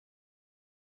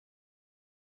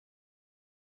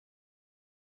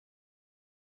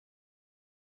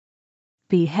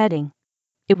Beheading.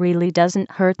 It really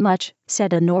doesn't hurt much,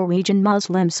 said a Norwegian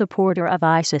Muslim supporter of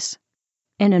ISIS.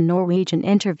 In a Norwegian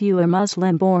interview, a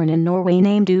Muslim born in Norway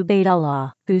named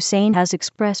Ubaydullah Hussein has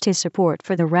expressed his support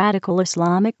for the radical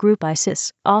Islamic group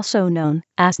ISIS, also known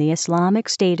as the Islamic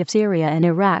State of Syria and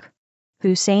Iraq.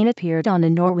 Hussein appeared on a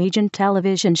Norwegian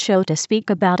television show to speak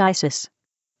about ISIS.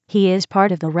 He is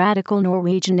part of the radical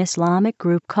Norwegian Islamic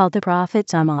group called the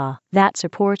Prophet's Ummah that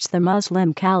supports the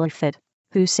Muslim Caliphate.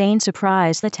 Hussein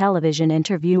surprised the television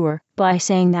interviewer by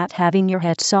saying that having your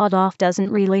head sawed off doesn't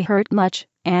really hurt much,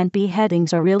 and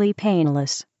beheadings are really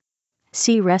painless.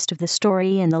 See rest of the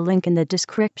story in the link in the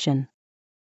description.